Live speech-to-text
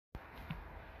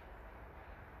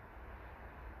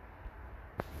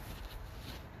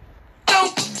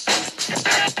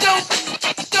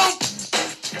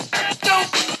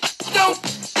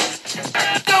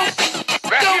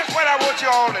Here's what I want you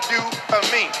all to do for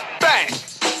me. Bang!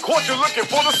 Caught you looking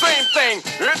for the same thing.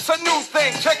 It's a new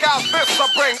thing. Check out this I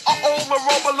bring. The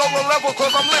roll below the level,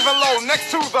 cause I'm living low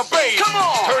next to the base. Come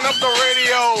on! Turn up the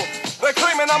radio. They're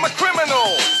claiming I'm a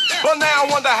criminal. But now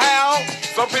I wonder how.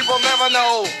 Some people never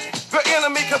know. The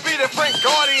enemy could be the Frank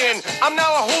Guardian. I'm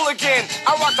now a hooligan.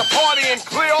 I rock the party and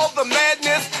clear all the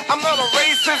madness. I'm not a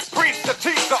racist. Preach to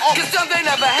teach the all. Cause some they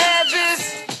never had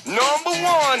this. Number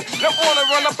one, never wanna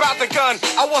run about the gun.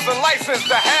 I wasn't licensed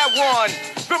to have one.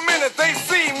 The minute they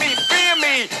see me, fear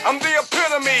me. I'm the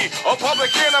epitome of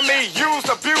public enemy. Used,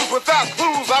 abused without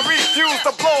clues. I refuse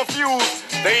to blow a fuse.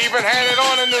 They even had it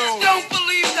on the news. Don't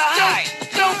believe the hype.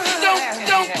 Don't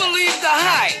believe the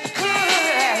hype.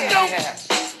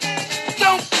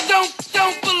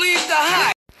 Don't believe the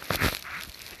hype.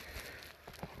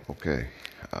 Okay,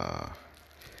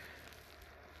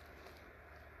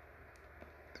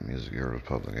 the music you heard was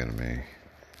Public Enemy.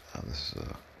 This is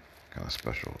a kind of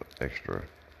special extra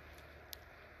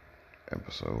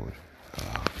episode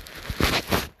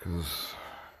because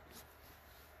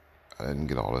I didn't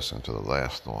get all this into the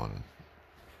last one.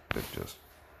 It just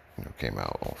came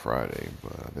out on Friday,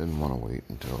 but I didn't want to wait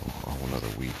until another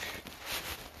week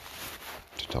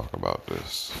to talk about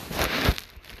this.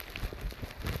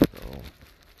 So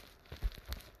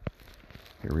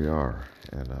here we are,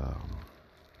 and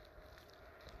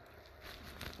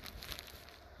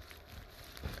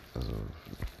as of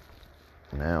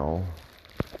now,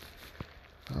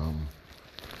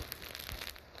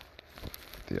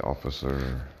 the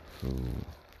officer who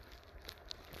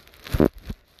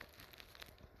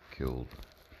killed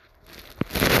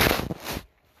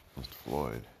Mr.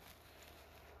 Floyd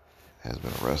has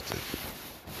been arrested,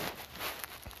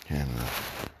 and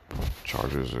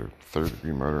charges are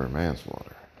third-degree murder and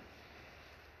manslaughter.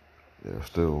 There are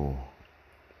still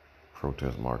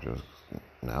protest marches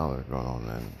now that are going on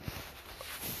in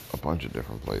a bunch of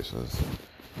different places: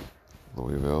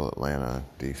 Louisville, Atlanta,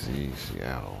 D.C.,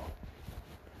 Seattle,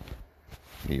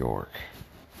 New York,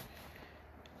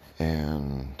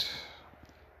 and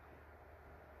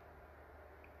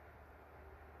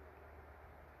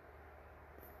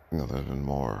there's been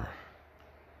more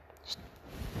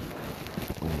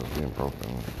windows being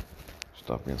broken,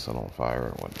 stuff being set on fire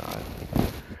and whatnot.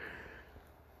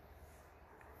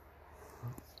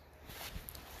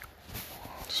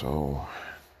 So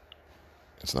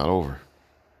it's not over.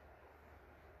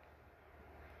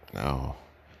 Now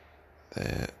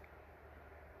that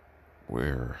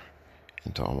we're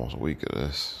into almost a week of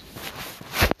this,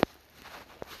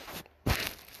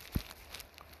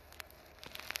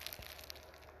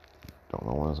 don't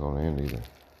know when it's going to end either.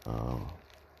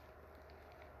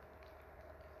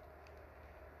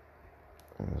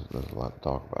 There's a lot to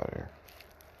talk about here.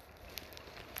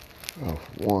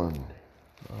 One,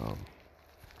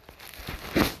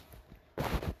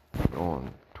 go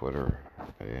on Twitter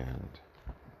and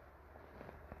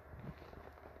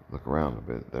look around a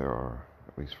bit. There are,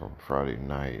 at least from Friday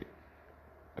night,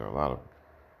 there are a lot of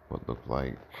what look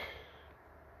like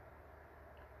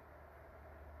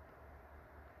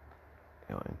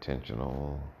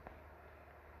intentional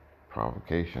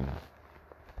provocation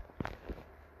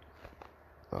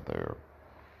out there.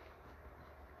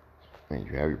 I mean,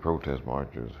 you have your protest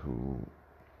marchers who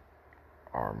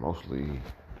are mostly,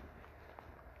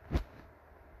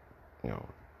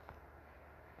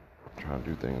 trying to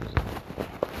do things in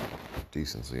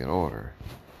decency and order.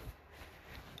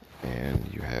 And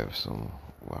you have some,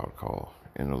 what I would call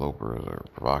interlopers or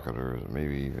provocateurs, or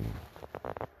maybe even,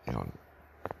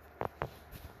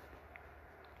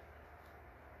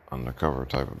 undercover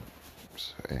type of,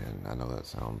 and I know that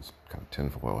sounds kind of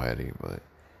tinfoil hatty, but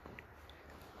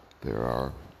there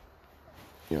are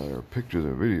pictures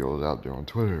and videos out there on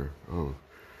Twitter of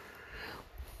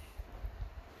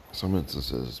some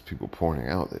instances, people pointing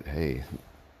out that, hey,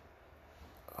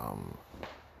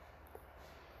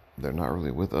 they're not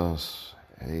really with us.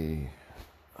 Hey,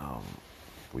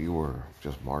 we were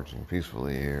just marching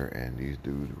peacefully here, and these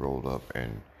dudes rolled up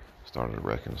and started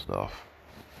wrecking stuff.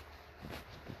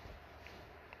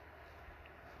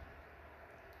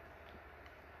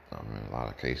 In a lot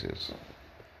of cases,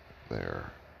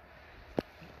 they're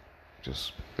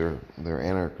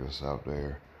anarchists out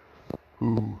there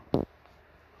who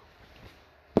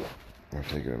are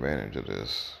taking advantage of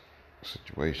this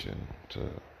situation to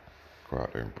go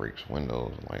out there and break some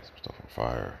windows and light some stuff on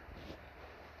fire.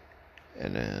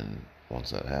 And then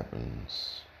once that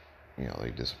happens,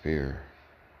 they disappear.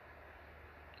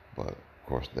 But of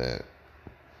course that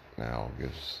now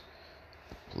gives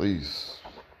the police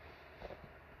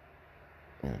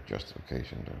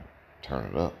justification to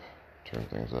turn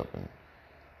things up, and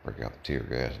break out the tear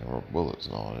gas and rubber bullets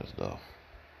and all that stuff.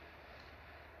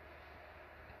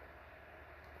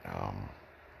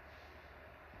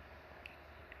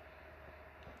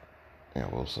 I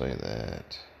will say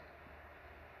that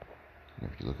if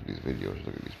you look at these videos,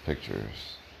 look at these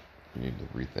pictures, you need to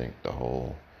rethink the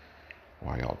whole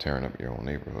why y'all tearing up your own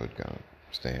neighborhood kind of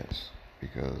stance,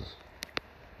 because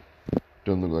it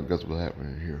doesn't look like that's what's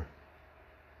happening here.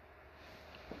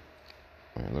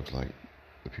 It looks like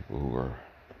the people who are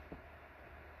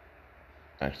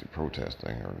actually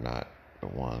protesting are not the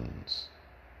ones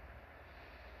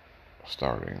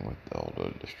starting with all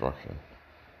the destruction.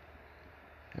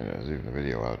 And there's even a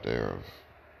video out there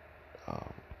of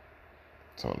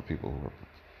some of the people who are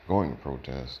going to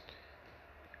protest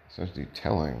essentially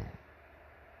telling,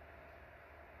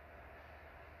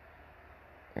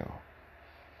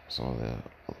 some of the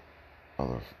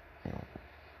other,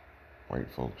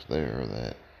 white folks there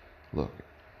that, look,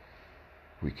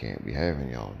 we can't be having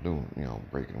y'all doing,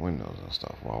 breaking windows and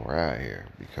stuff while we're out here,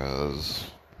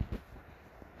 because,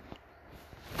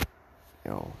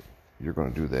 you're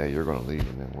going to do that, you're going to leave,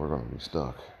 and then we're going to be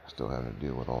stuck still having to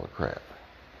deal with all the crap,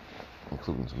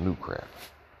 including some new crap.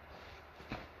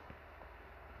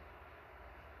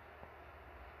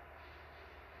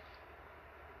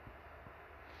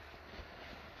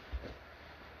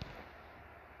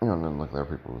 And then look, there are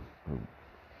people who,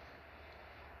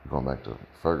 going back to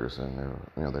Ferguson,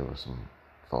 there was some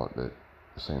thought that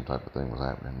the same type of thing was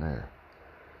happening there.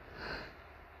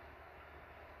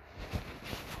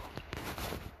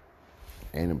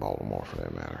 And in Baltimore, for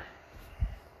that matter.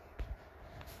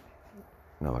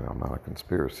 Now, look, I'm not a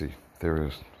conspiracy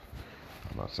theorist.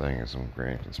 I'm not saying it's some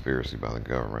grand conspiracy by the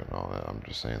government and all that. I'm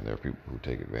just saying there are people who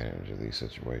take advantage of these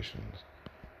situations.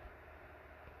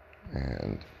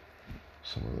 And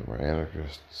some of them are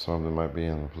anarchists. Some of them might be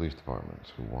in the police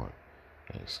departments who want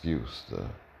an excuse to,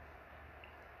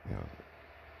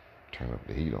 turn up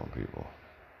the heat on people.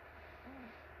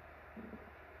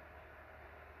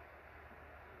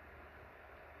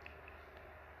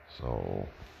 So,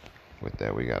 with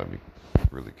that, we gotta be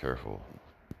really careful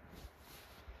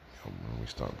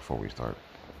before we start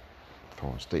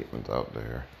throwing statements out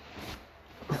there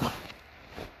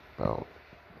about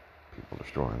people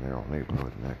destroying their own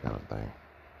neighborhood and that kind of thing.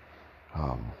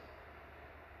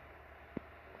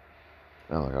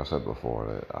 And like I said before,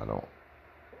 that I don't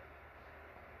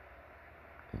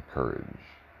encourage,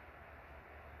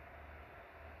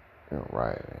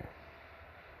 rioting.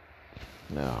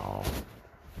 Now,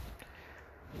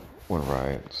 when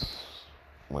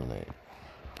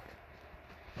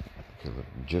because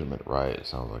a legitimate riot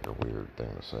sounds like a weird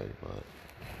thing to say, but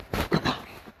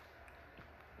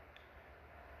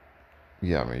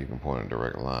yeah, you can point a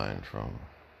direct line from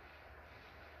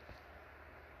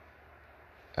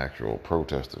actual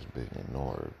protesters being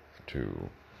ignored to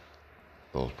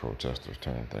those protesters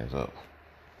turning things up.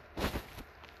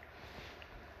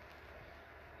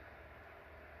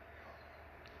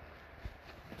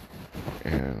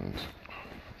 And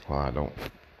while I don't,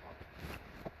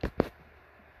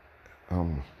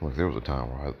 look, there was a time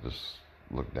where I just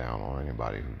looked down on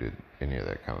anybody who did any of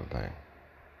that kind of thing.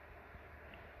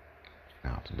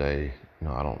 Now today,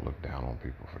 I don't look down on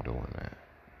people for doing that.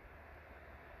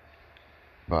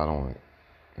 But I don't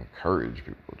encourage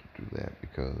people to do that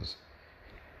because,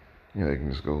 it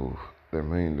can just go, there are a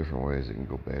million different ways it can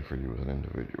go bad for you as an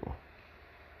individual.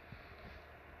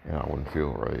 And I wouldn't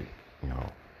feel right,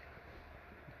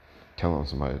 telling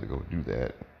somebody to go do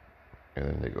that, and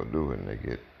then they go do it and they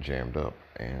get jammed up,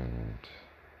 and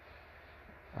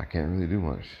I can't really do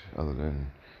much other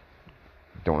than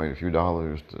donate a few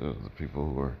dollars to the people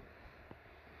who are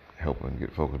helping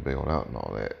get folks bailed out and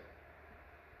all that.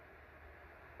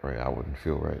 Right? I wouldn't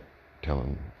feel right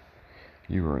telling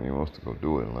you or anyone else to go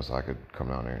do it unless I could come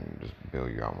down there and just bail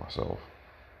you out myself,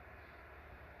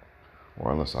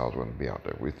 or unless I was going to be out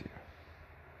there with you.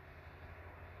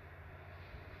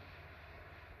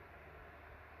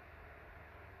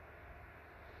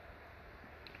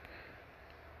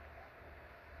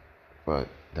 But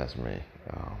that's me.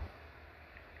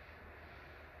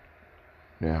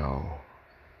 Now,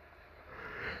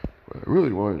 what I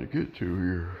really wanted to get to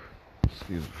here,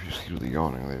 excuse the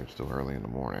yawning there, it's still early in the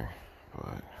morning,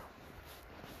 but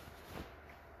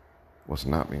what's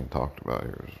not being talked about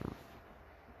here is,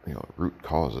 root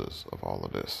causes of all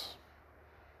of this.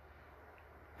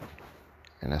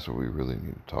 And that's what we really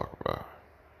need to talk about.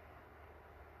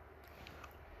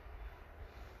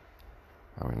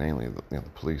 Namely, the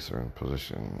police are in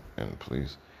position, and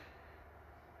police,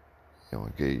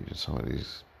 engage in some of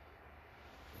these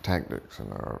tactics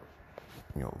and are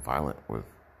violent with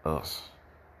us.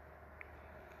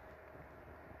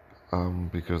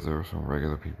 Because there are some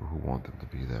regular people who want them to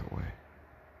be that way.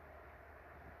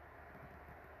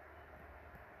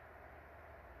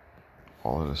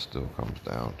 All of this still comes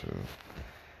down to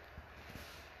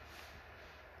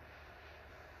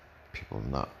people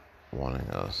not wanting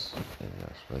us in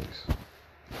their space.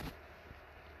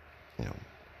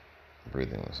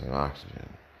 Breathing the same oxygen,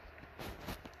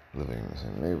 living in the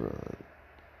same neighborhood,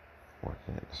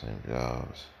 working at the same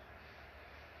jobs,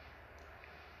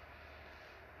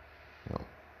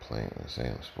 playing the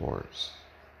same sports.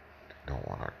 Don't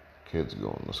want our kids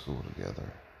going to school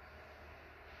together.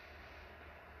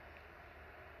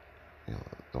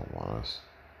 Don't want us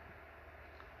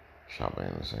shopping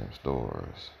in the same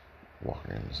stores,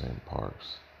 walking in the same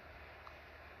parks.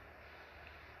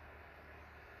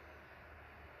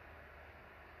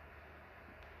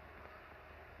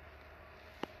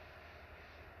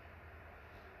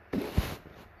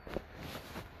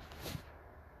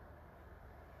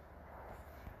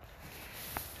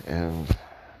 And,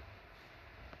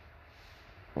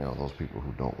 those people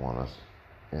who don't want us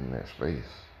in their space,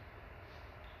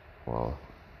 well,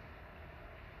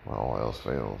 when all else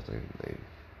fails, they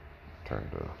turn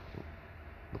to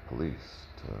the police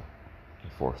to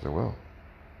enforce their will.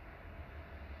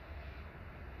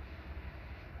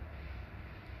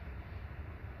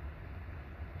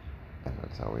 And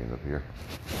that's how we end up here.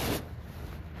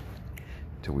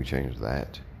 Until we change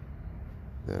that,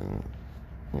 then,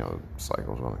 the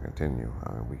cycle's going to continue.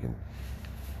 I mean, we can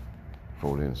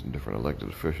vote in some different elected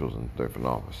officials in different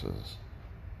offices.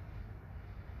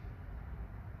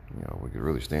 We could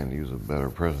really stand to use a better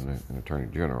president and attorney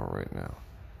general right now.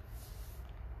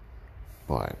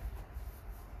 But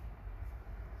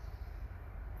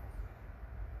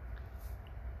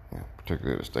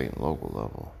particularly at the state and local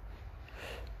level,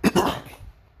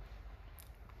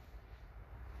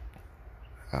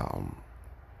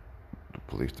 the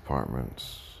police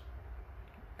departments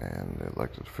and the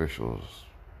elected officials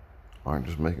aren't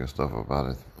just making stuff about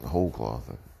it whole cloth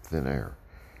and thin air.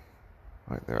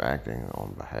 Like, they're acting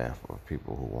on behalf of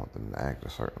people who want them to act a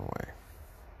certain way.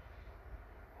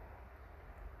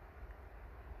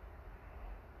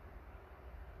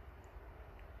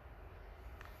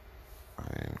 I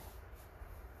mean,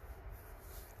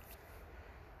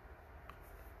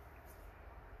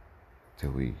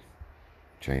 till we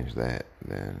change that,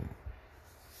 then,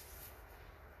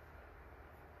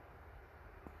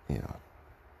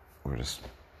 we're just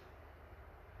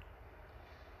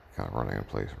kind of running in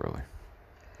place, really.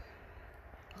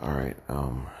 All right,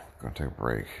 I'm going to take a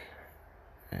break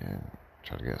and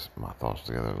try to get my thoughts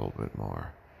together a little bit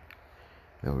more.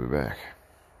 Then we'll be back.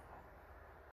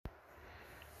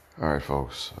 All right,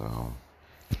 folks,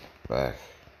 back.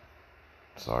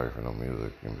 Sorry for no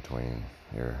music in between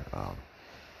here.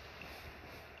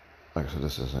 Like I said,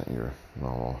 this isn't your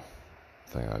normal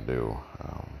thing I do.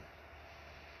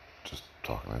 Just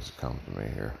talking as it comes to me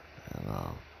here. And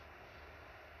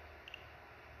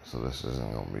so this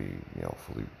isn't going to be,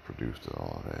 fully produced and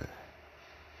all of that.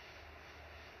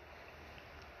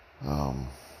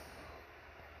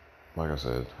 Like I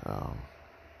said,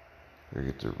 we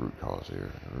get to the root cause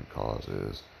here. The root cause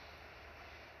is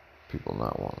people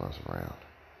not wanting us around.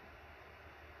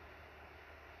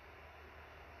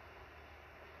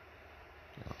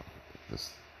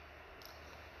 This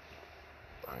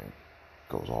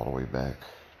goes all the way back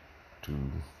to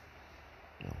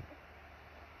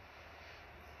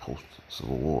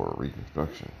post-Civil War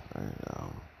Reconstruction. And,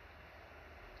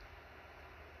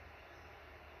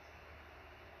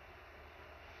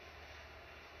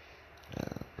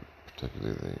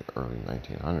 particularly the early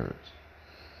 1900s.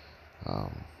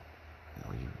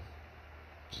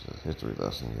 Just a history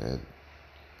lesson. You had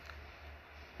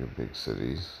your big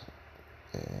cities,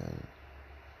 and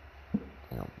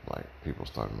people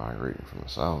started migrating from the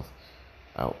south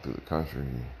out through the country.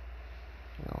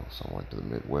 Some went to the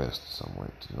Midwest, some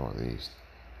went to Northeast,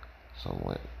 some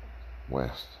went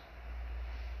west,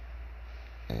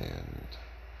 and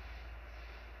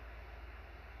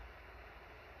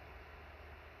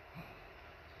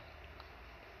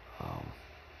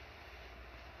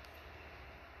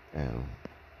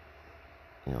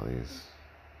these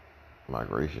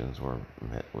migrations were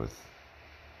met with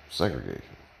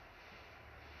segregation.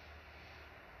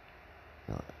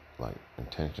 Like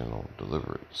intentional,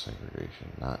 deliberate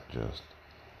segregation, not just,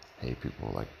 hey,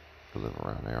 people like to live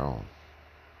around their own.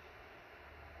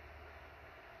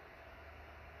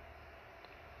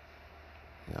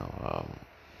 Do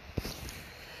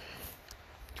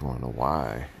you want to know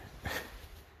why?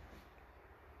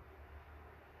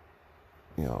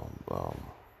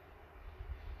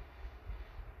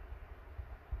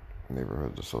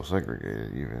 neighborhoods are so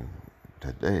segregated even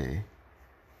today.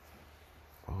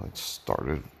 Well, it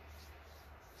started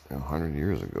 100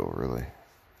 years ago, really.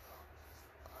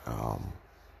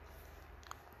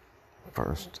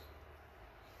 First,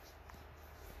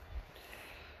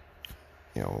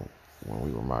 when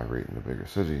we were migrating to bigger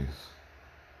cities,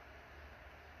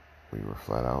 we were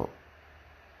flat out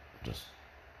just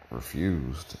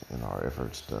refused in our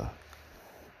efforts to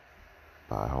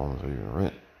buy homes or even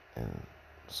rent in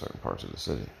certain parts of the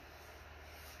city.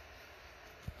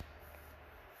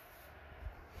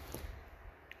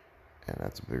 And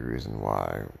that's a big reason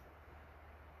why,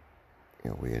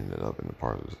 we ended up in the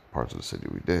parts of the city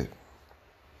we did.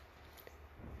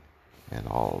 And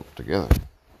all together.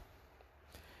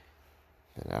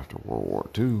 And after World War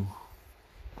II,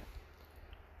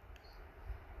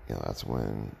 that's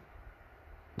when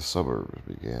the suburbs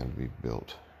began to be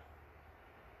built.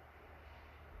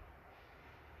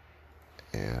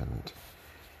 And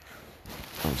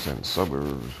I'm saying the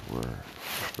suburbs were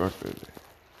constructed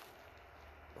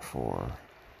for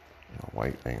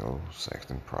white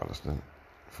Anglo-Saxon Protestant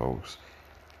folks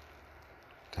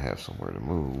to have somewhere to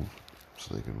move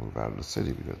so they could move out of the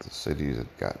city, because the cities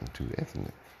had gotten too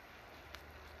ethnic.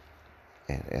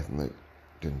 And ethnic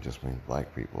didn't just mean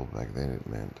black people. Back then it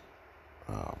meant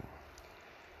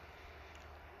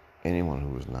anyone who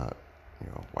was not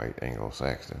white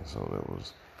Anglo-Saxon. So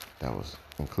that was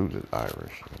included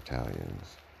Irish,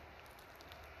 Italians,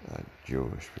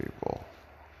 Jewish people,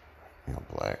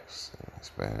 blacks and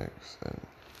Hispanics and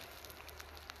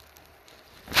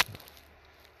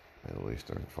Middle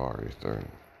Eastern, Far Eastern.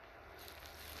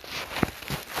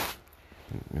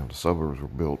 The suburbs were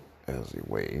built as a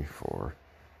way for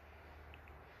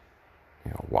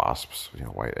WASPs,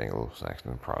 white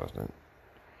Anglo-Saxon and Protestant,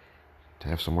 to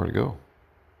have somewhere to go.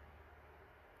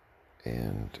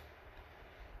 And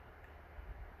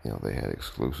they had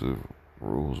exclusive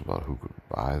rules about who could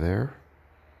buy there.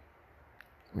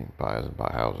 I mean, buy as in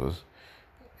buy houses.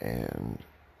 And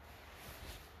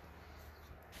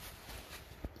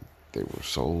they were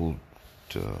sold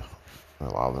to, a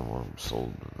lot of them were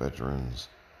sold to veterans,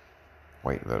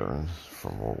 white veterans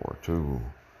from World War II,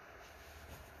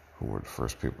 who were the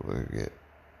first people to get,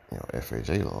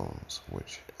 FHA loans,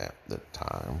 which at the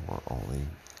time were only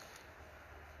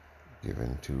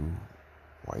given to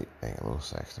white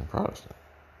Anglo-Saxon Protestant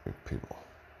people.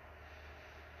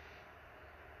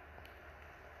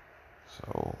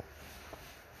 So,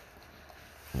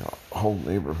 whole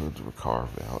neighborhoods were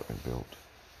carved out and built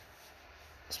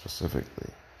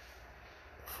specifically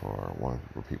for one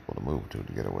group of people to move to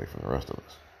get away from the rest of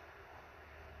us.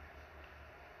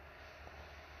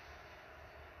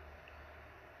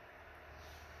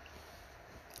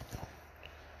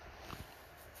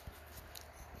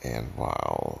 And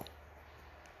while,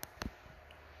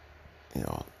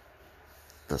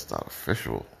 that's not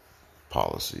official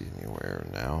policy anywhere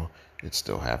now, it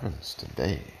still happens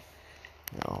today.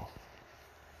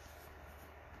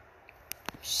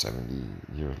 70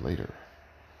 years later.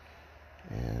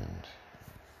 And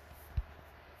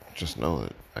just know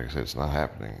that, like I said, it's not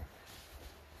happening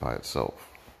by itself.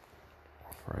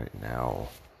 Right now,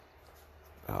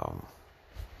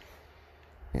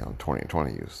 in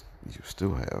 2020, you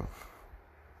still have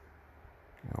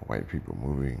white people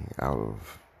moving out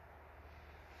of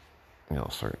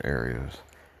certain areas,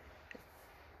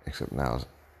 except now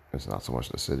it's not so much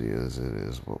the city as it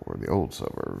is what were the old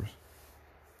suburbs,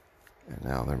 and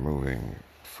now they're moving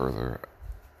further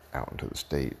out into the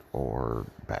state or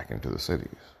back into the cities.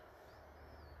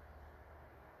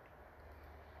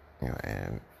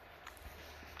 And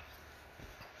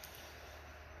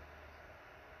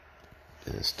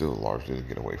it is still largely to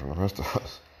get away from the rest of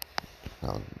us.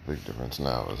 Now, the big difference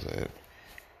now is that,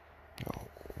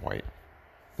 white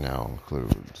now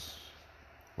includes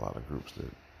a lot of groups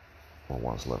that were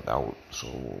once left out. So,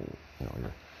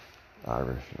 your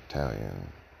Irish and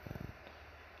Italian and,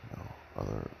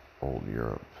 other old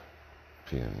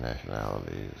European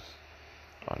nationalities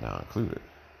are now included.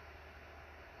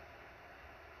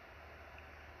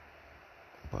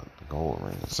 But the goal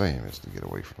remains the same, is to get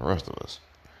away from the rest of us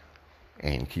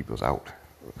and keep us out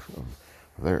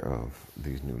of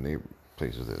these new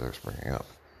places that are springing up.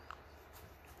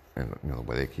 And the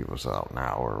way they keep us out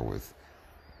now are with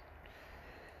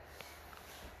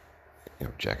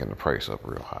jacking the price up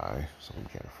real high so we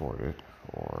can't afford it,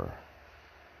 or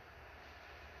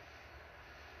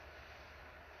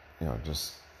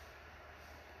just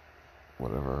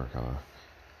whatever kind of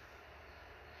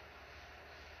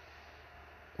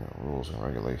rules and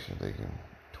regulations they can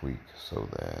tweak so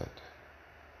that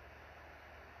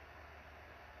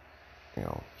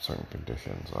certain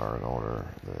conditions are in order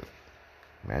that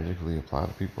magically apply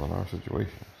to people in our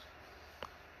situations,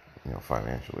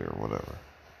 financially or whatever.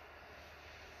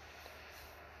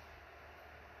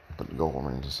 But the goal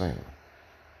remains the same,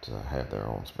 to have their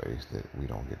own space that we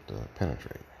don't get to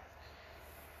penetrate.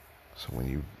 So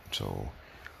when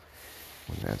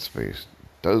that space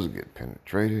does get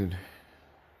penetrated,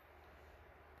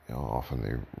 often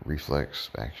the reflex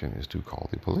action is to call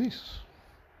the police.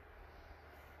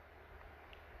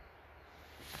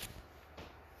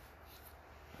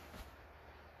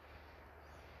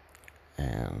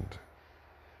 And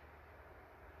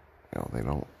they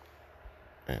don't.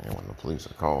 And when the police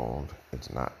are called,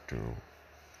 it's not to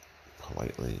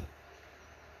politely,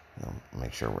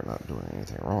 make sure we're not doing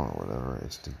anything wrong or whatever.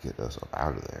 It's to get us up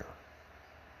out of there,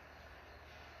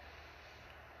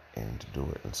 and to do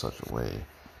it in such a way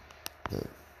that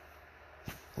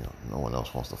no one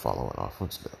else wants to follow in our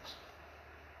footsteps.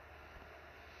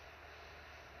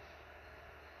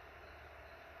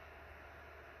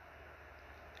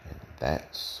 And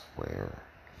that's where,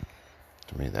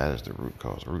 to me, that is the root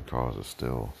cause. The root cause is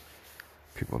still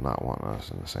people not wanting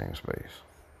us in the same space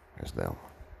as them,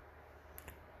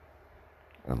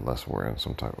 unless we're in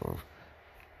some type of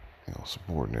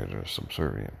subordinate or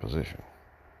subservient position.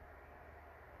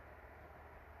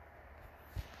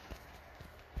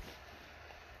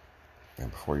 And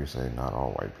before you say not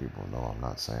all white people, no, I'm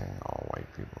not saying all white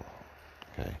people,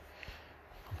 okay?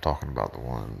 I'm talking about the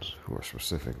ones who are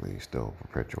specifically still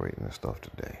perpetuating this stuff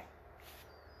today.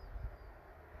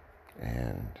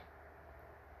 And,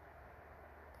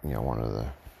 one of the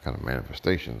kind of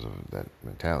manifestations of that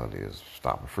mentality is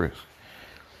stop and frisk.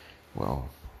 Well,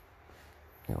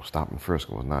 stop and frisk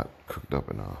was not cooked up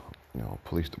in a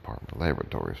police department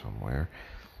laboratory somewhere.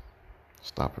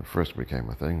 Stop and frisk became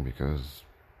a thing because,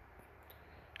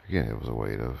 again, it was a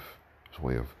way of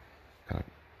kind of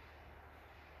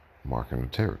marking the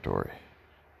territory.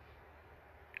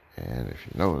 And if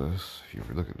you notice, if you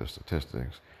look at the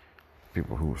statistics,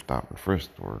 people who were stopped and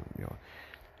frisked were,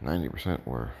 90%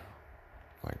 were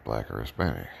like black or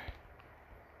Hispanic.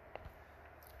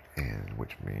 And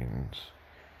which means,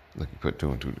 look, you put two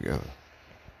and two together.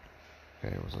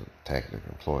 Okay, it was a tactic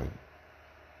employed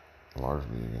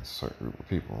largely against a certain group of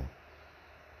people.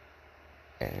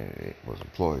 And it was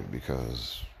employed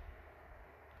because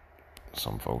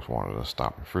some folks wanted to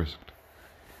stop and frisk.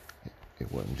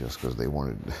 It wasn't just because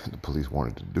the police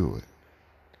wanted to do it.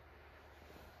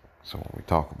 So when we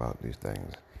talk about these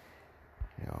things,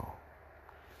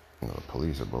 the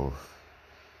police are both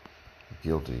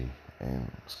guilty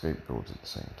and scapegoats at the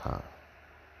same time.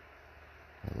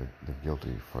 And they're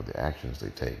guilty for the actions they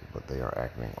take, but they are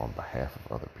acting on behalf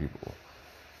of other people.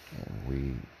 And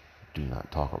we do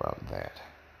not talk about that.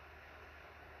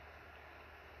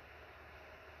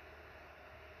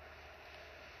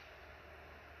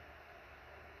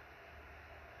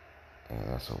 And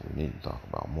that's what we need to talk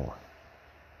about more.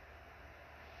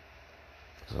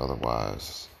 Because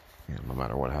otherwise, no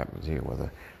matter what happens here,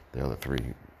 whether the other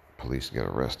three police get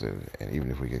arrested, and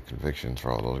even if we get convictions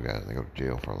for all those guys and they go to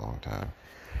jail for a long time,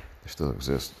 there still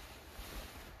exists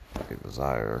a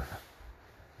desire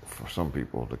for some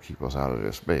people to keep us out of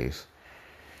their space.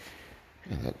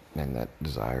 And that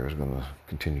desire is going to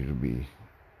continue to be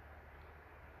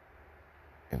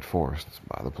enforced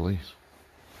by the police.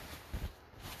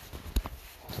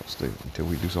 So until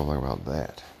we do something about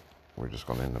that, we're just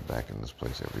going to end up back in this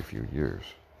place every few years,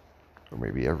 or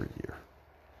maybe every year.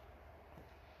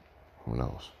 Who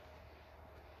knows?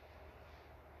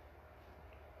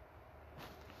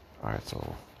 All right,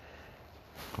 so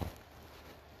I'll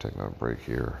take another break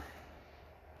here.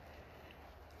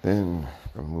 Then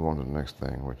I'm going to move on to the next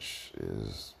thing, which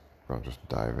is we're going to just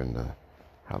dive into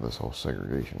how this whole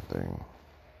segregation thing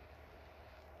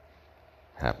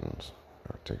happens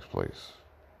or takes place.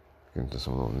 Get into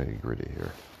some little nitty gritty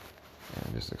here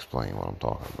and just explain what I'm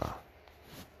talking about.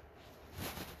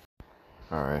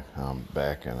 All right, I'm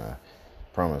back, and I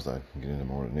promised I'd get into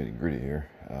more nitty gritty here.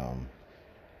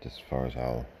 Just as far as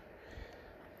how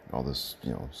all this,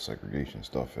 segregation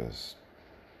stuff is,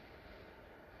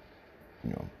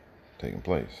 taking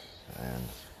place. And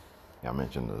I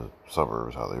mentioned the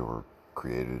suburbs, how they were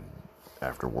created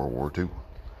after World War II,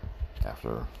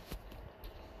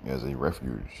 as a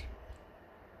refuge,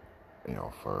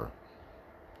 for,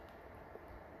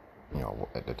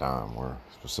 at the time were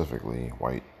specifically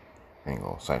white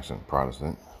Anglo-Saxon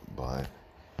Protestant, but,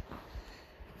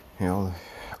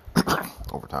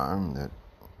 over time the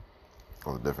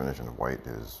definition of white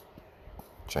has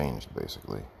changed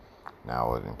basically.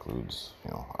 Now it includes,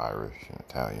 Irish and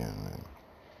Italian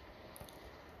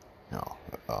and,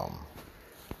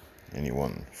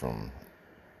 anyone from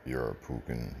Europe who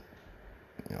can,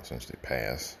 essentially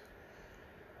pass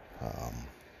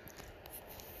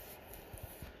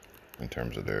in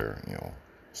terms of their,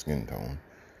 skin tone.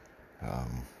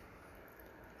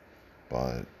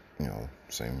 But,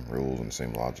 same rules and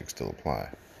same logic still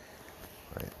apply,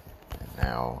 right? And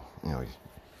now,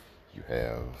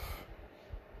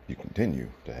 you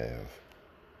continue to have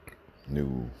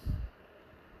new,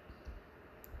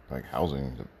 like,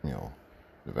 housing,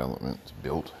 developments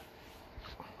built.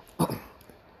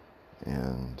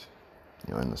 And,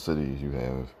 in the cities you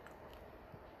have,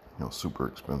 super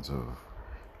expensive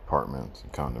apartments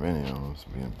and condominiums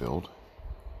being built.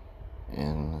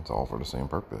 And it's all for the same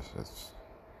purpose. It's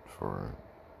for,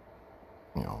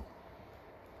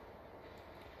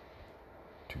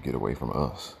 to get away from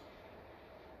us.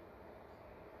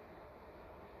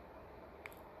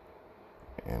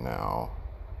 And now,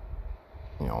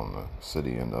 on the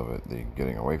city end of it, the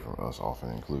getting away from us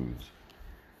often includes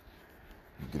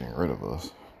getting rid of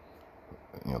us.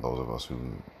 Those of us who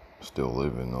still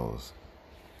live in those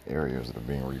areas that are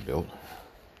being rebuilt.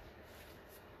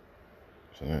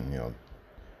 So then,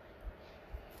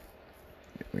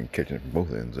 we're catching it from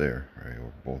both ends there, right?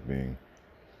 We're both being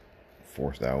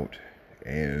forced out,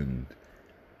 and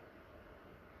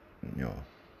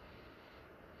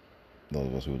those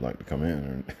of us who would like to come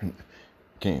in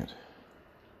can't.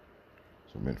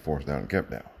 So we've been forced out and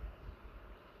kept out.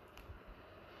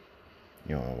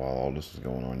 While all this is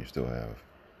going on, you still have,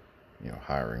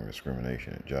 hiring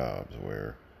discrimination at jobs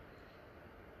where,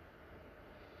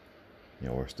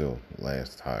 we're still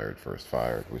last hired, first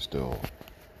fired. We're still,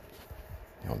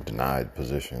 denied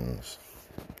positions,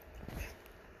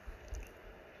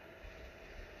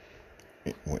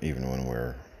 even when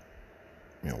we're,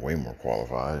 way more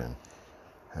qualified and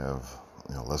have,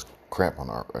 less crap on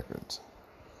our records.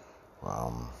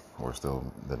 We're still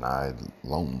denied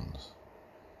loans,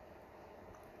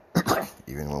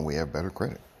 even when we have better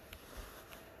credit.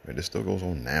 But this still goes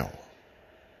on now.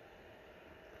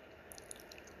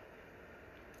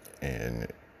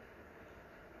 And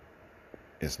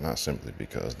it's not simply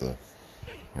because the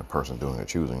person doing the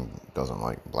choosing doesn't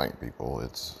like black people.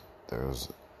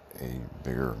 There's a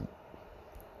bigger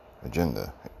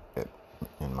agenda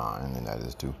in mind, and that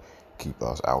is to keep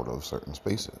us out of certain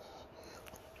spaces.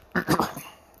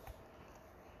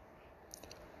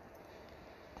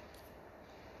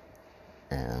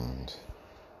 And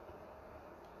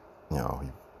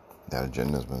that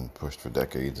agenda has been pushed for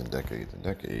decades and decades and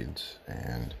decades,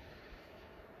 and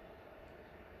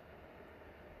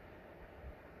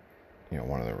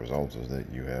one of the results is that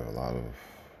you have a lot of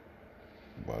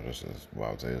what I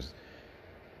would say is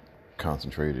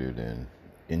concentrated and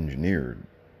engineered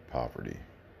poverty,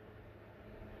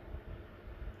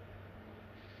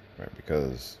 right?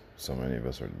 Because so many of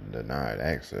us are denied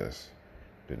access,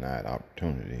 denied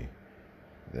opportunity.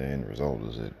 The end result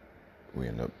is that we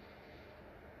end up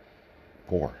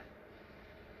poor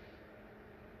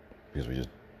because we just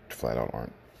flat out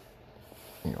aren't,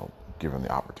 given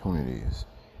the opportunities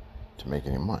to make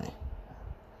any money.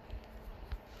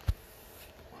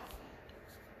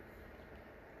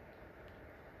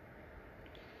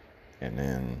 And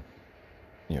then,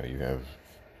 you have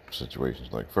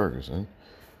situations like Ferguson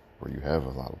where you have a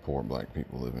lot of poor black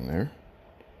people living there,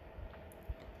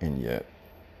 and yet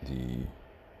the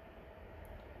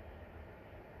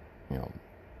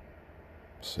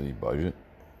city budget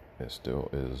is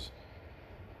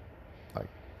like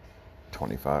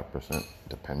 25%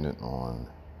 dependent on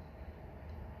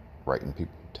writing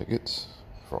people tickets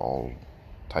for all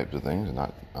types of things, and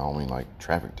I don't mean like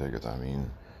traffic tickets. I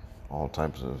mean all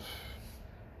types of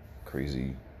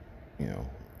crazy,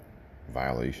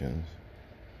 violations.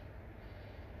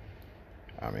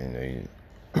 I mean,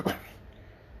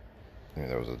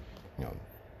 there was a,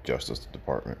 Justice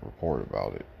Department report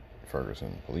about it,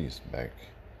 Ferguson police, back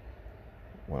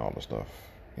when all the stuff,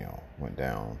 went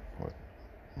down with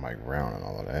Mike Brown and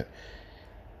all of that.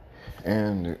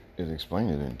 And it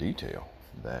explained it in detail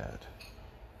that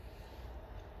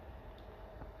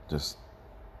just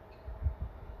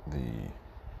the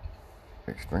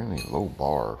extremely low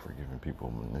bar for giving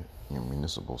people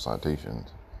municipal citations,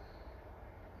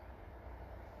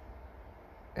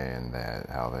 and that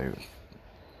how they,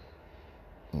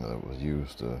 that was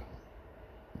used to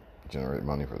generate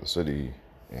money for the city,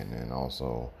 and then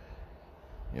also,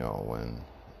 when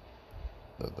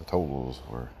the totals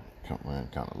were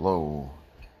kind of low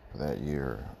for that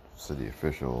year, city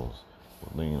officials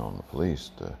would lean on the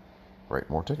police to write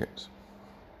more tickets.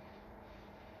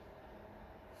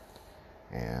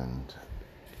 And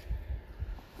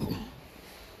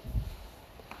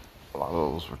a lot of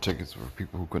those were tickets for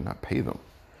people who could not pay them.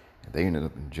 They ended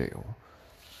up in jail.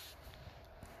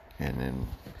 And then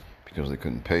because they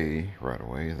couldn't pay right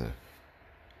away,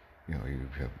 you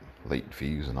have late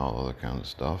fees and all other kinds of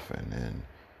stuff, and then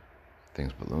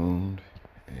things ballooned.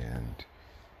 And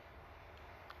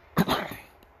I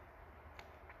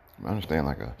understand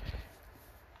like a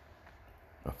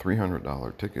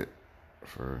 $300 ticket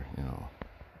for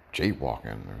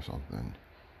jaywalking or something.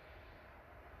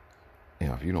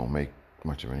 If you don't make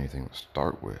much of anything to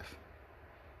start with,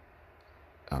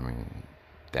 I mean,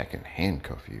 that can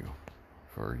handcuff you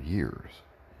for years.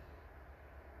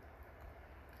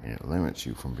 And it limits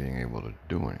you from being able to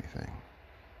do anything.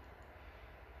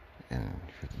 And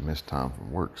if you miss time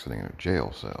from work sitting in a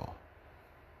jail cell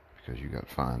because you got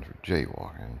fined for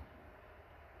jaywalking,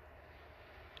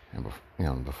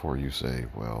 and before you say,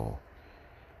 well,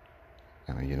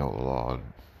 I mean, the law,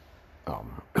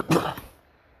 why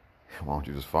don't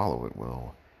you just follow it?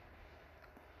 Well,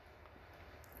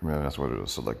 I mean, that's where the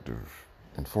selective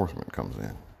enforcement comes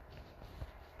in.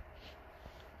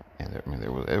 And I mean,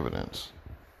 there was evidence,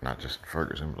 not just in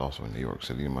Ferguson, but also in New York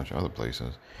City and much other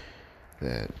places,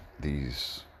 that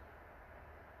these,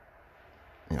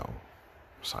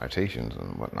 citations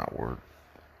and whatnot were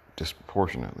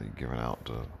disproportionately given out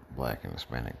to Black and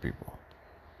Hispanic people.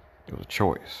 It was a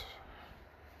choice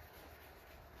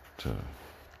to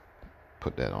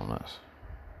put that on us.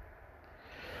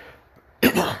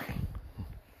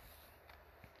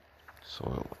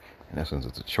 So, in essence,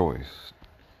 it's a choice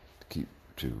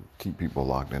to keep people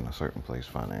locked in a certain place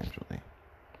financially,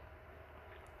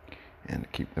 and to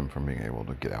keep them from being able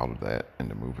to get out of that and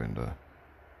to move into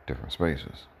different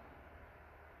spaces.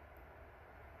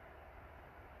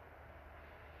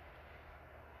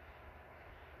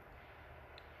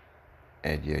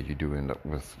 And yeah, you do end up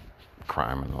with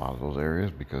crime in a lot of those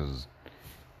areas because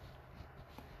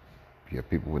you have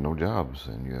people with no jobs,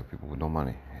 and you have people with no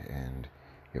money, and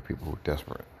you have people who are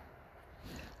desperate.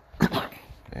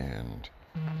 And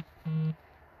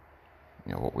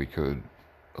what we could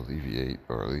alleviate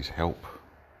or at least help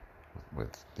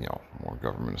with more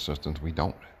government assistance, we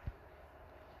don't.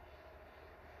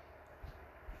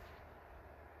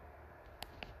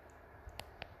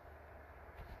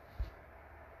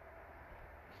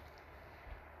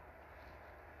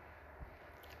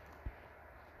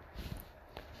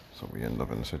 So we end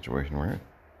up in the situation we're in.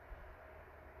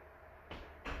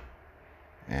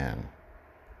 And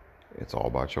it's all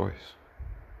by choice.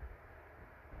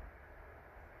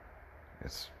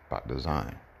 It's by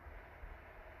design.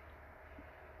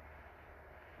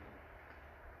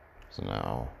 So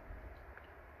now,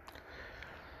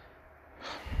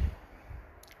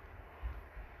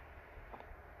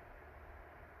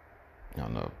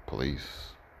 the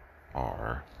police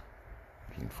are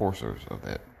the enforcers of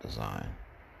that design,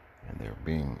 and they're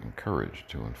being encouraged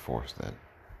to enforce that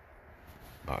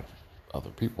by other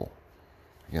people.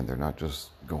 Again, they're not just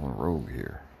going rogue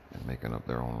here and making up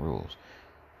their own rules.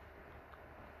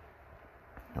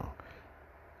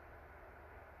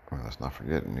 Let's not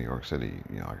forget, in New York City,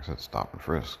 like I said, stop and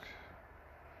frisk,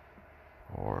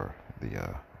 or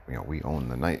the we own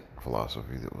the night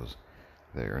philosophy that was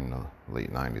there in the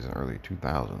late 90s and early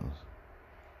 2000s.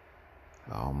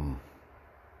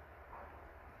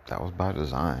 That was by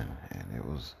design, and it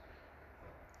was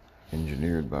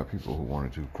engineered by people who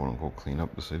wanted to, quote unquote, clean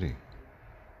up the city.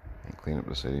 And clean up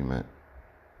the city meant,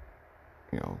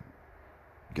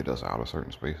 get us out of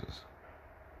certain spaces.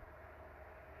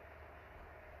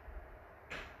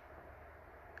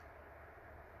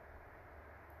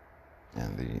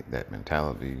 And that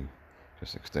mentality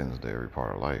just extends to every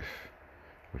part of life,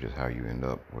 which is how you end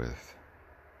up with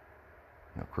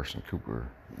Christian Cooper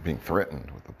being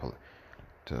threatened with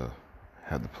to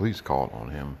have the police called on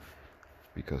him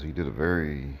because he did a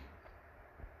very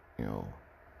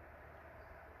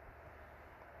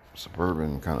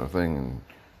suburban kind of thing and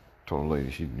told a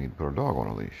lady she needed to put her dog on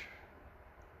a leash.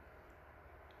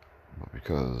 But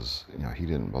because he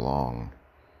didn't belong,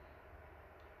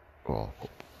 well,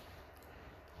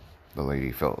 the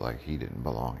lady felt like he didn't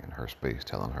belong in her space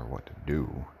telling her what to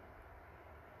do.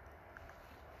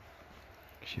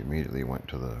 She immediately went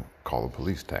to the call the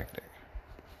police tactic.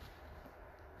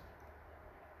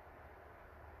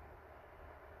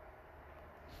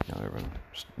 There have been,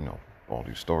 all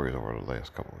these stories over the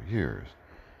last couple of years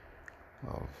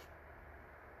of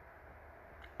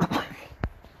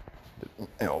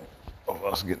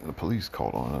us getting the police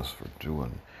called on us for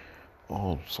doing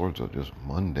all sorts of just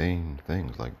mundane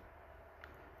things like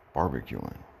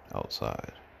barbecuing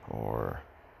outside, or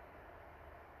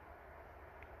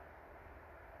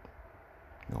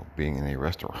being in a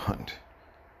restaurant.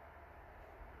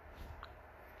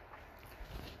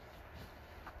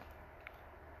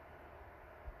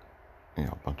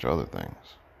 A bunch bunch of other things.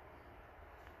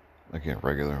 Again,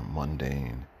 regular,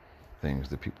 mundane things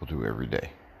that people do every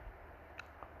day.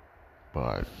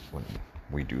 But when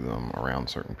we do them around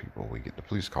certain people, we get the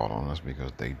police called on us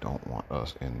because they don't want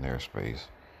us in their space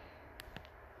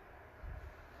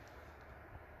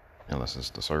unless it's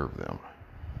to serve them.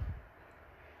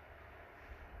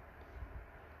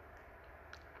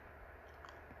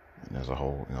 And there's a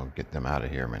whole, get them out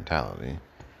of here mentality,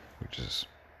 which is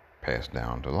passed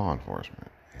down to law enforcement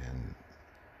and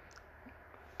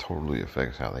totally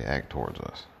affects how they act towards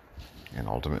us and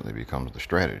ultimately becomes the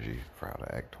strategy for how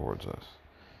to act towards us.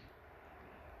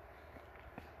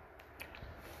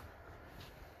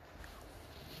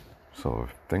 So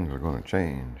if things are going to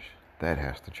change, that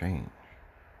has to change.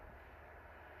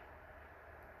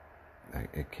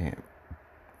 It can't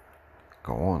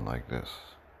go on like this.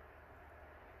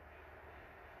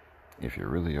 If you're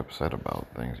really upset about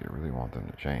things, you really want them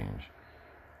to change,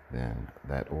 then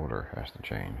that order has to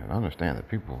change. And understand that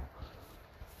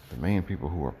the main people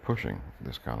who are pushing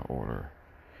this kind of order,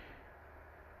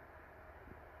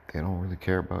 they don't really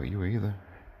care about you either.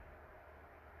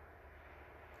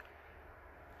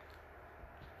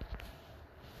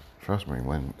 Trust me,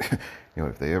 when,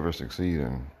 if they ever succeed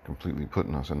in completely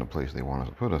putting us in the place they want us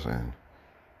to put us in,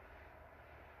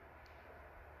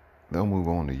 they'll move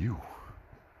on to you.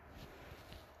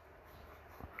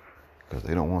 Because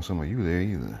they don't want some of you there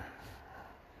either.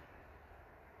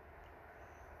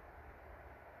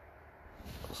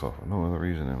 So for no other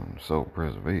reason than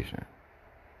self-preservation,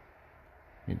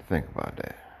 you need to think about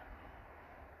that.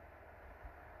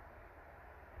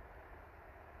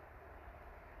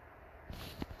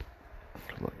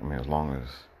 Look, I mean, as long as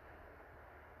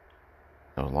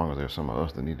there's some of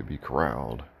us that need to be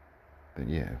corralled, then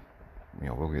yeah,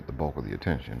 we'll get the bulk of the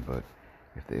attention. But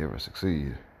if they ever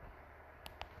succeed,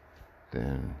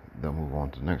 then they'll move on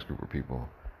to the next group of people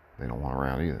they don't want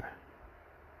around either.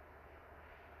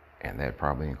 And that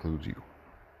probably includes you.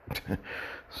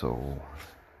 So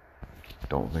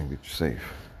don't think that you're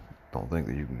safe. Don't think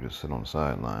that you can just sit on the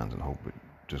sidelines and hope it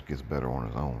just gets better on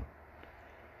its own.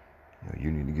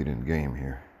 You need to get in the game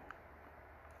here.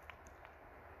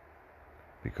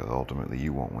 Because ultimately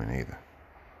you won't win either.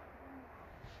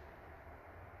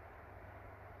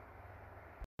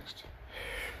 Next.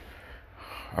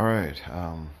 All right,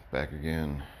 back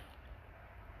again.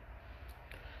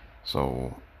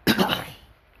 So,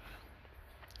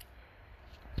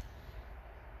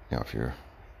 if you're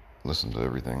listening to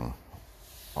everything,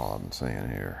 all I've been saying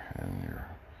here, and you're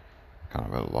kind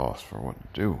of at a loss for what to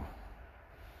do,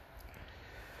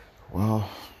 well,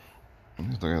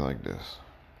 let's look at it like this.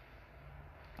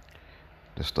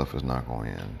 This stuff is not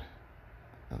going to end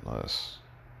unless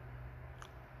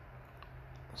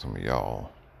some of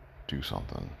y'all do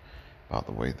something about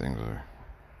the way things are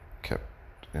kept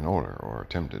in order or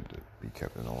attempted to be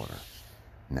kept in order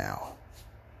now.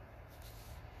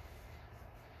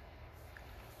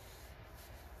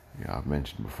 I've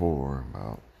mentioned before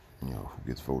about, who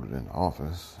gets voted into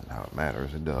office and how it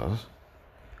matters. It does.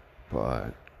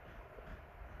 But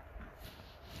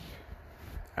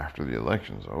after the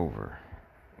election's over,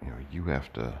 you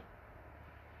have to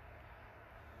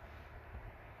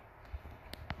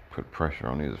put pressure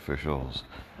on these officials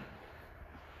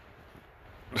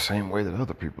the same way that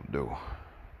other people do.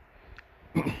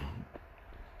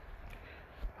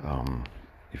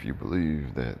 If you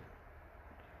believe that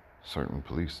certain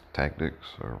police tactics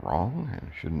are wrong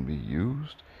and shouldn't be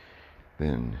used,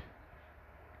 then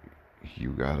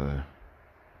you gotta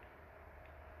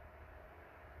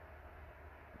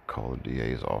call the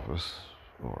DA's office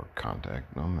or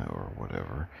contact them or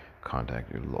whatever.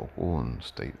 Contact your local and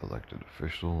state elected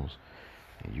officials,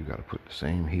 and you gotta put the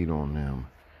same heat on them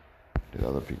that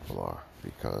other people are,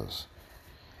 because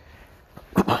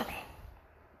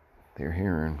they're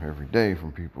hearing every day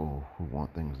from people who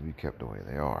want things to be kept the way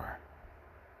they are,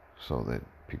 so that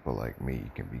people like me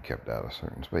can be kept out of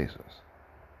certain spaces.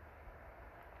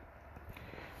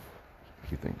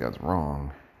 If you think that's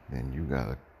wrong, then you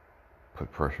gotta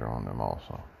put pressure on them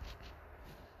also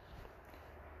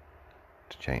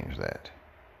to change that.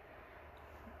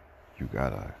 You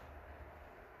gotta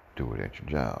do it at your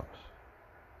jobs.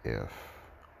 If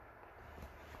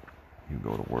you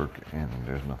go to work and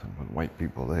there's nothing but white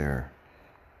people there,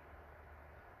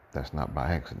 that's not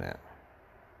by accident.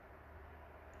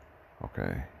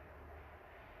 Okay?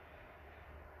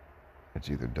 It's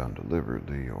either done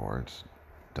deliberately or it's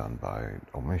done by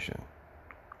omission.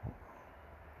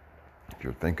 If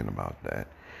you're thinking about that,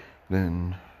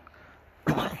 then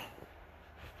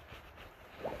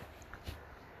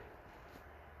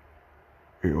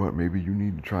you know what, maybe you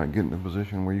need to try and get in a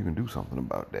position where you can do something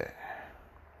about that.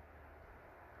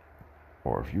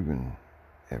 or if you can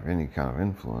have any kind of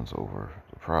influence over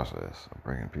the process of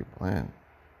bringing people in,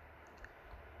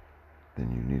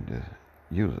 then you need to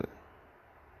use it.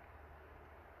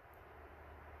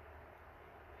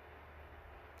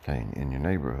 Okay, in your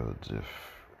neighborhoods, if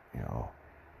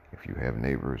you have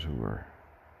neighbors who are,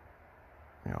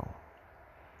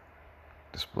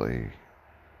 display,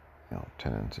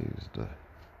 tendencies to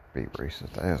be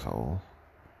racist assholes,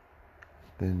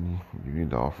 then you need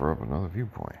to offer up another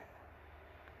viewpoint.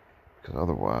 Because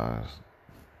otherwise,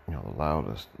 the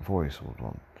loudest voice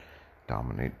will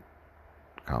dominate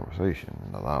the conversation,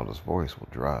 and the loudest voice will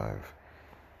drive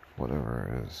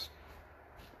whatever is,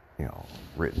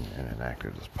 written and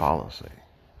enacted as policy.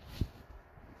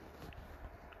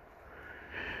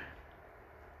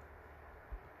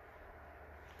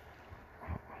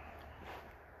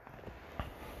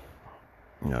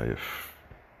 If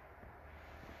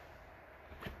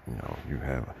you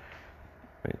have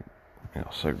a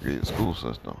segregated school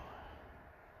system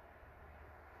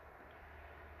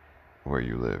where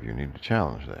you live, you need to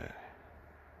challenge that.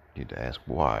 You need to ask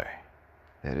why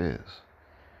that is,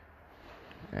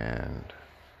 and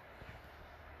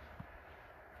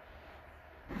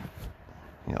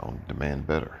demand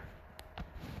better.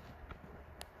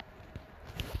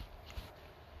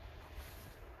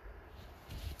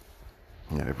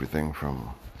 Everything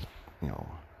from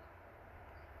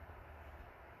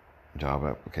job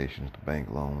applications to bank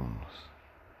loans.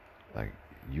 Like,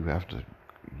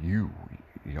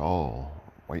 y'all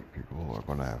white people are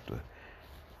going to have to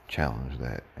challenge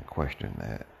that and question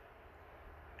that,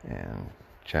 and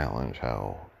challenge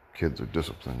how kids are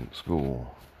disciplined at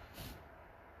school.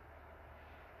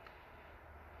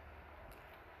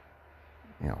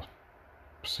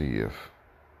 See if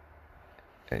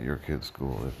at your kid's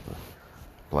school, if the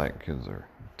black kids are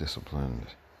disciplined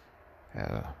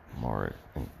at a more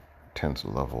intense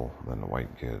level than the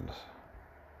white kids.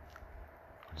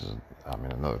 Which is,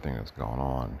 another thing that's going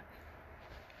on.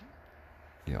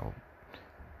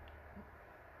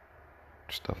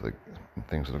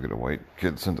 Things that'll get a white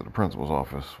kid sent to the principal's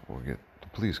office will get the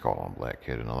police call on a black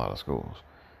kid in a lot of schools.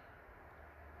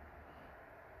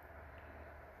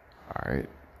 All right,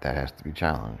 that has to be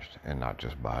challenged, and not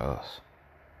just by us.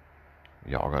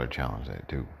 Y'all got to challenge that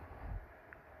too.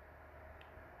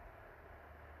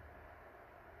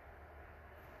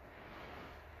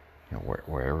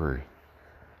 Wherever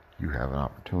you have an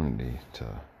opportunity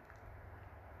to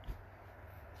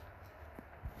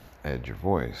add your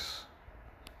voice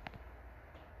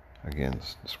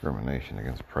against discrimination,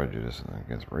 against prejudice, and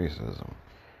against racism,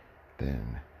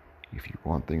 then if you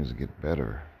want things to get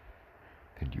better,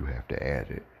 then you have to add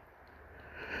it.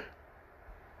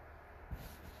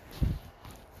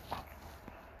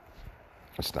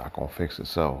 It's not going to fix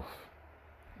itself,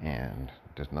 and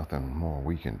there's nothing more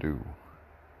we can do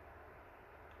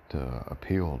to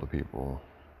appeal to people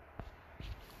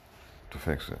to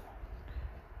fix it.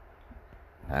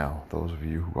 Now, those of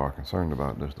you who are concerned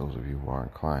about this, those of you who are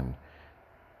inclined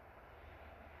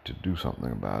to do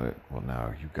something about it, well,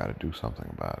 now you've got to do something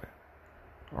about it,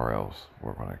 or else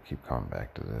we're going to keep coming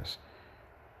back to this.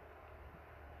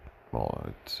 Well,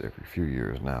 it's every few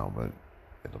years now, but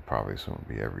it'll probably soon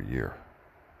be every year.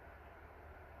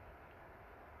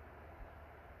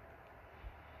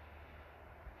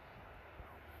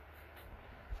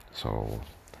 So,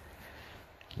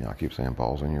 I keep saying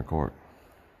ball's in your court.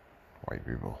 White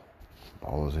people,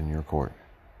 ball is in your court.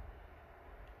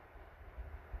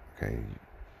 Okay,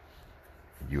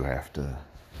 you have to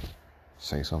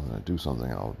say something or do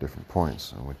something at all different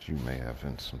points in which you may have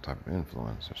some type of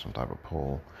influence or some type of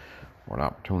pull or an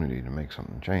opportunity to make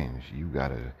something change.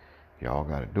 Y'all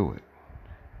gotta do it.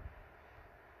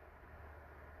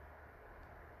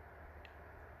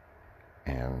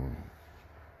 And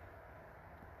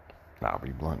I'll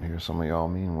be blunt here, some of y'all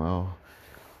mean well,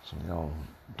 some of y'all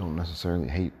don't necessarily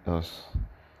hate us,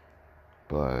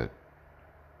 but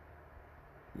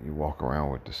you walk around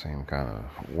with the same kind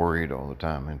of worried all the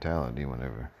time mentality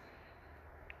whenever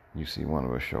you see one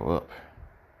of us show up,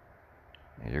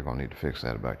 and you're going to need to fix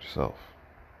that about yourself.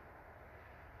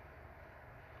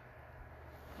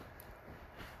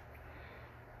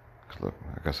 Because look,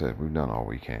 like I said, we've done all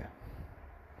we can.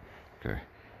 Okay?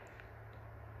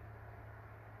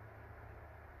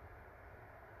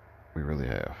 We really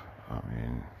have.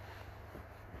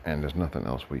 And there's nothing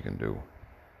else we can do.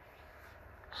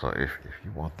 So if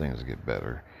you want things to get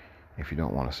better, if you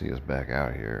don't want to see us back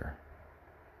out here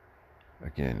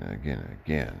again and again and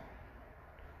again,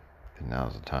 then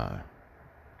now's the time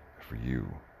for you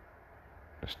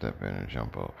to step in and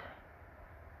jump up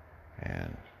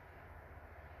and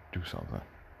do something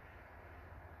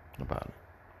about it.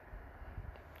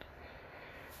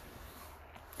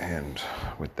 And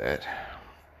with that,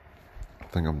 I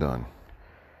think I'm done.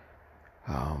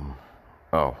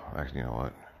 Oh, actually, you know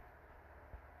what?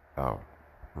 I'll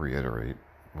reiterate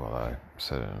what I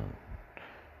said in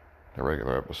the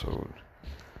regular episode.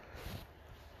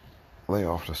 Lay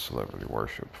off the celebrity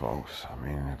worship, folks. I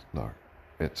mean, look,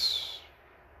 it's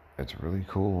really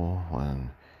cool when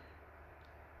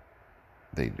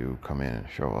they do come in and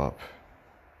show up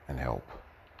and help,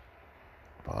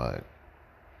 but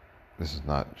this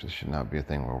should not be a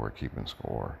thing where we're keeping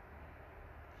score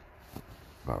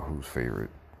about whose favorite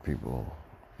people,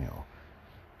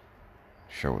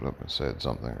 showed up and said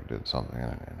something or did something,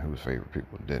 and whose favorite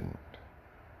people didn't.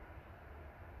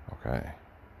 Okay?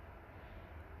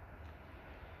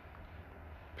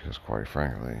 Because quite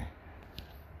frankly,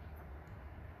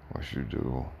 what you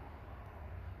do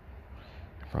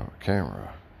in front of a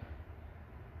camera,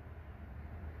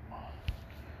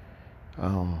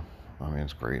 I mean,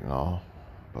 it's great and all,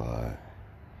 but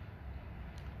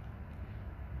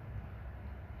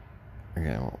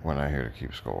again, we're not here to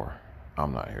keep score.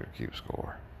 I'm not here to keep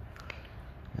score.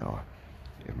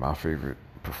 If my favorite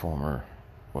performer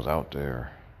was out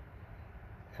there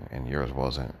and yours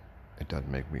wasn't, it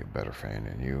doesn't make me a better fan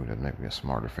than you. It doesn't make me a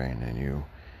smarter fan than you.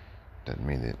 It doesn't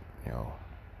mean that,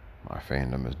 my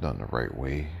fandom is done the right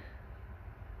way.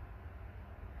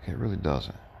 It really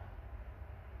doesn't.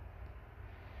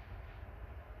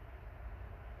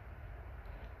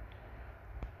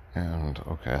 And,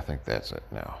 okay, I think that's it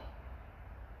now.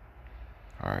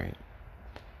 Alright.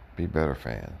 Be better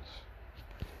fans.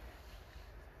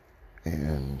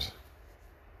 And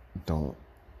don't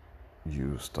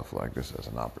use stuff like this as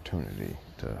an opportunity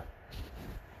to,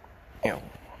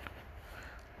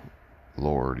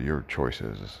 lord your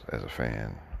choices as a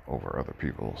fan over other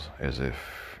people's, as if,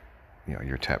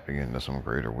 you're tapping into some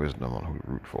greater wisdom on who to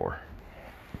root for.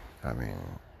 I mean,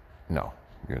 no,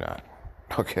 you're not.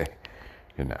 Okay?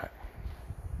 You're not.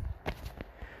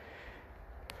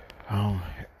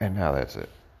 And now that's it.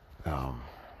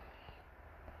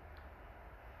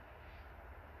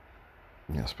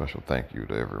 Special thank you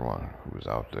to everyone who is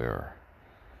out there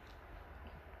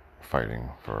fighting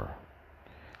for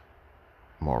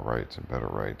more rights and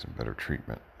better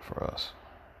treatment for us.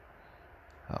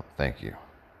 Thank you.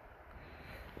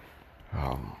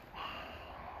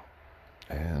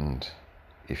 And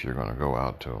if you're going to go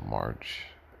out to a march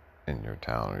in your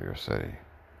town or your city,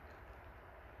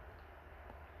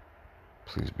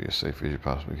 please be as safe as you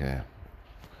possibly can.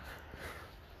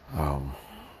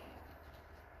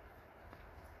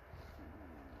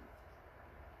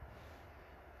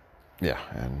 Yeah,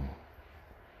 and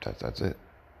that's it.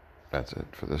 That's it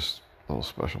for this little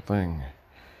special thing.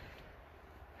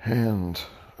 And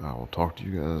I will talk to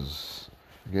you guys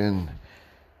again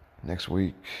next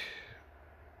week.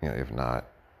 If not,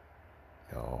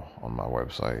 on my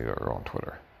website or on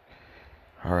Twitter.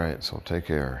 All right, so take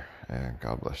care, and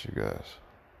God bless you guys.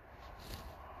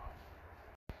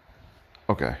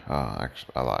 Okay,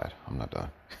 actually, I lied. I'm not done.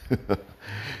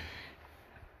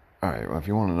 All right, well, if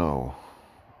you want to know,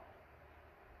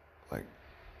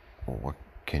 what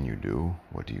can you do?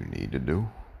 What do you need to do?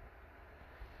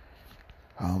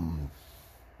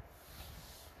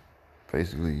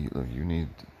 Basically, look, you need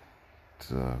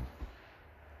to,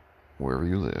 wherever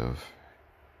you live,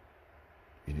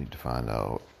 you need to find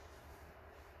out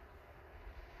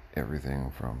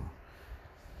everything from,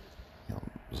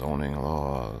 zoning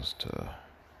laws to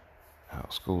how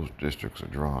school districts are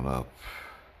drawn up,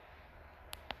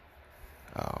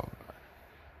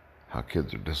 how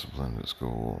kids are disciplined at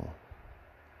school,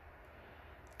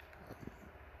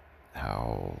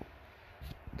 how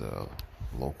the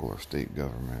local or state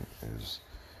government is,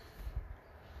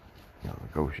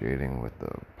 negotiating with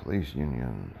the police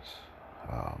unions,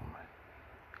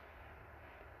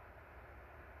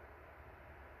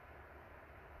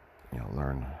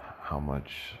 learn how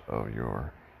much of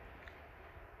your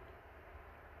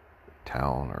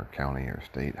town or county or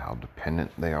state, how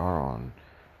dependent they are on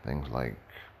things like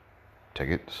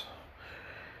tickets.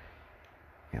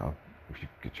 If you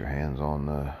get your hands on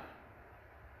the,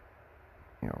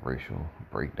 racial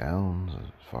breakdowns as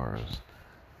far as,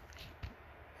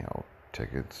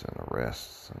 tickets and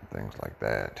arrests and things like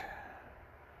that.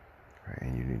 Right?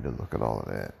 And you need to look at all of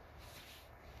that.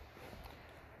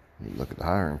 You look at the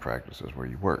hiring practices where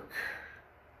you work.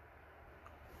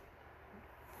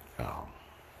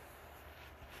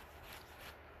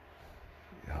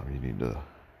 You need to,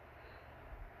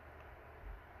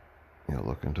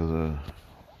 look into the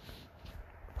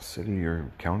city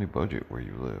or county budget where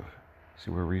you live.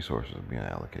 See where resources are being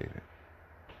allocated.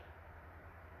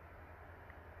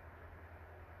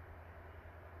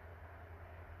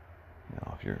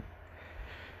 If you're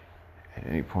at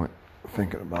any point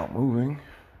thinking about moving,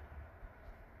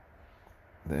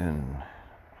 then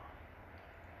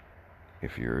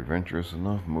if you're adventurous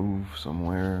enough, move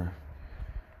somewhere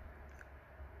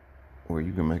where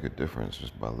you can make a difference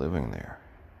just by living there.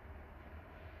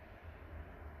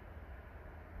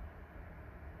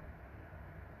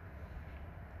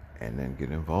 And then get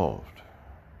involved.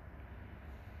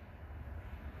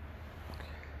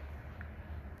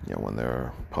 When there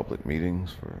are public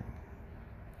meetings for,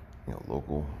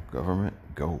 local government,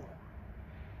 go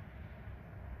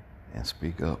and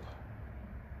speak up.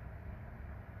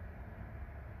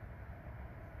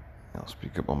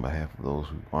 Speak up on behalf of those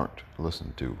who aren't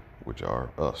listened to, which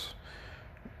are us.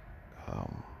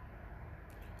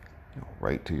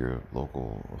 Write to your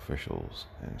local officials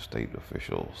and state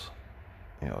officials.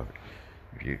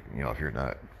 If you're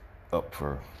not up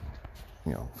for,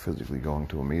 physically going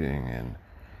to a meeting and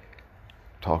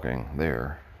talking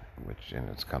there, and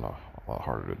it's kind of a lot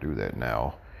harder to do that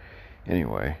now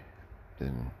anyway,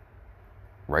 then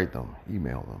write them,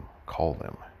 email them, call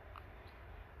them.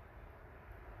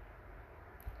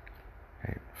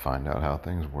 Hey, find out how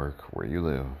things work where you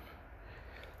live,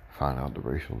 find out the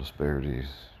racial disparities,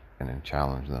 and then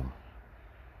challenge them.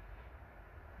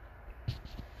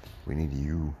 We need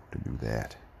you to do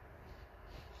that.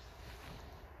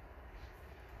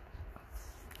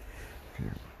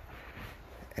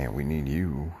 And we need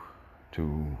you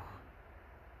to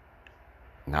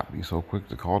not be so quick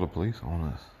to call the police on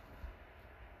us.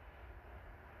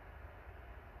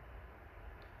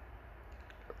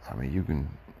 I mean, you can,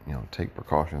 take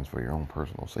precautions for your own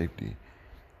personal safety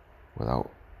without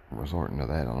resorting to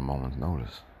that on a moment's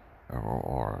notice,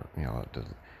 or the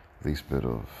least bit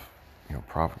of,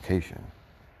 provocation.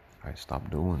 All right, stop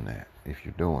doing that if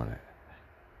you're doing it.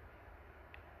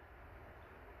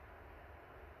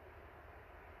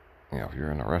 If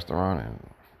you're in a restaurant and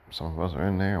some of us are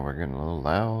in there and we're getting a little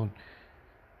loud,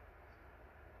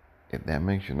 if that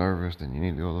makes you nervous, then you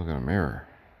need to go look in a mirror.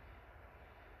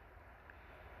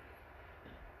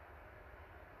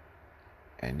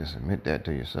 And just admit that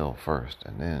to yourself first,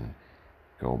 and then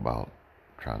go about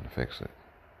trying to fix it.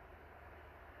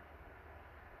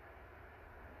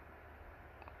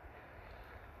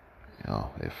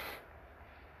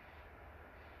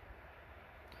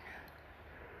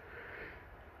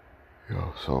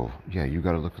 You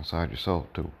got to look inside yourself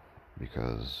too,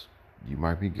 because you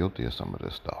might be guilty of some of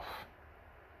this stuff.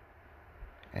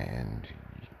 And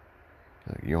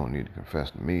you don't need to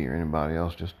confess to me or anybody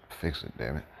else, just fix it,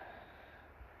 damn it.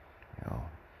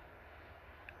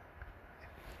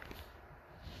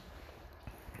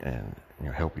 And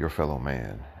help your fellow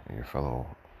man, your fellow,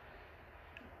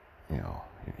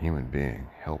 human being.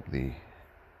 Help the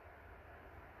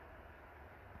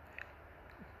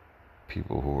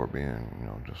people who are being,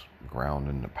 just ground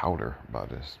into powder by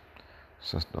this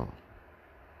system.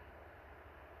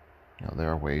 There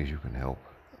are ways you can help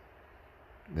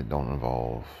that don't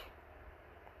involve,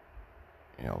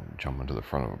 jumping to the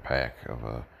front of a pack of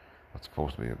what's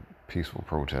supposed to be a peaceful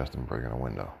protest and breaking a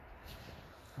window.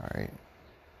 All right.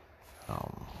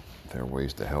 There are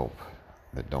ways to help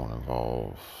that don't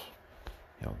involve,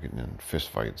 getting in fist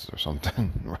fights or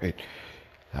something, right?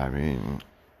 I mean,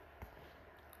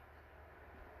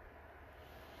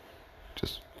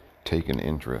 just take an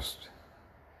interest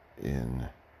in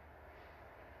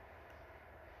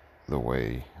the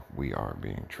way we are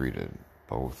being treated,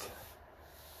 both,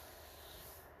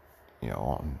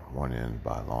 on one end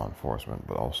by law enforcement,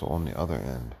 but also on the other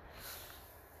end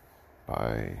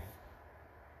by,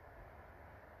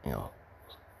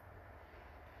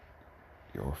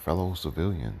 your fellow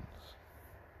civilians,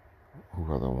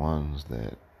 who are the ones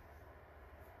that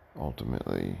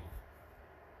ultimately,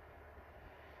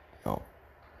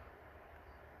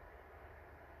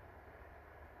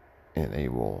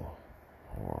 enable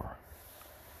or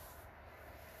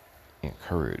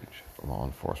encourage law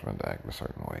enforcement to act a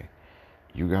certain way.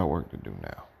 You got work to do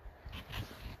now.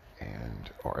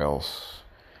 Or else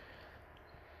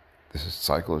this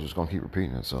cycle is just going to keep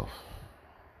repeating itself.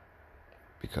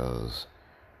 Because,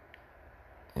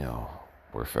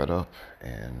 we're fed up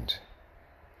and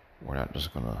we're not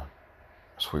just going to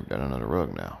sweep that under the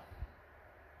rug now.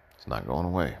 It's not going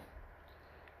away.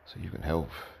 So you can help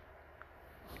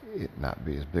it not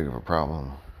be as big of a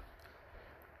problem,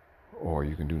 or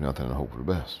you can do nothing and hope for the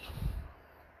best.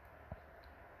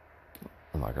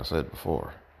 And like I said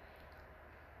before,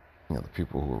 the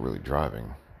people who are really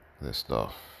driving this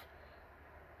stuff,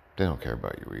 they don't care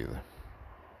about you either.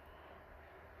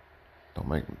 Don't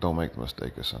make the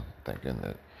mistake of thinking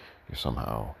that you're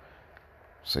somehow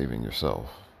saving yourself,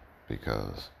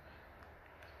 because,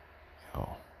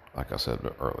 like I said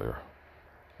earlier,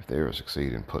 if they ever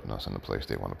succeed in putting us in the place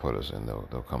they want to put us in,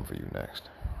 they'll come for you next.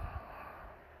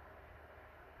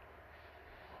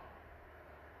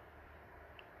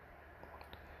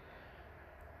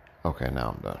 Okay,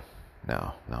 now I'm done.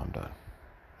 Now I'm done.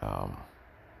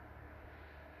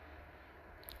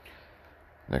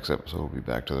 Next episode will be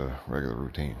back to the regular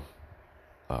routine.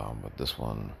 But this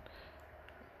one,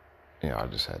 I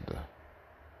just had to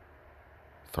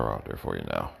throw out there for you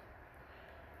now.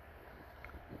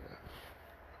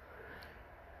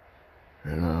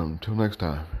 And until next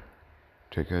time,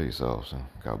 take care of yourselves and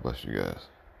God bless you guys.